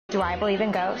Do I believe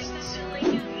in ghosts?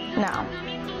 No.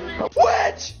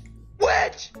 Witch!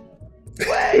 Witch!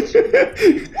 Witch!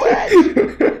 Witch!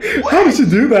 How did she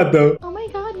do that though? Oh my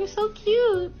god, you're so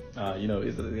cute. You know,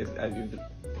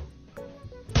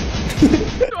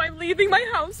 So I'm leaving my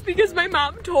house because my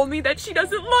mom told me that she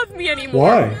doesn't love me anymore.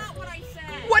 Why? That's not what I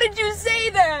said. What did you say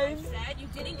then? I said you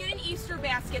didn't get an Easter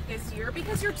basket this year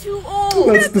because you're too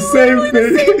old. That's the same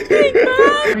thing.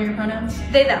 What are your pronouns?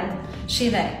 They, them. She,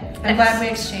 they. I'm glad we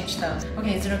exchanged those.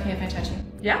 Okay, is it okay if I touch you?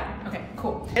 Yeah. Okay,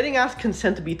 cool. Getting asked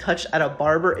consent to be touched at a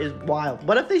barber is wild.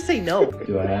 What if they say no?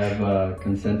 Do I have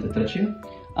consent to touch you?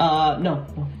 No.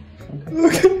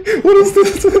 Okay, what is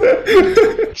this?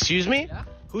 Excuse me? Yeah?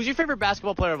 Who's your favorite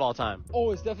basketball player of all time?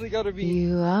 Oh, it's definitely gotta be...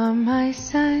 You are my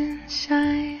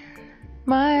sunshine,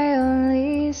 my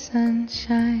only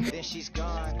sunshine. Then she's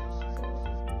gone.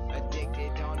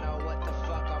 Addicted, don't know what the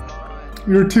fuck I'm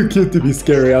on. You're too cute to be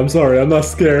scary. I'm sorry, I'm not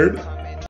scared.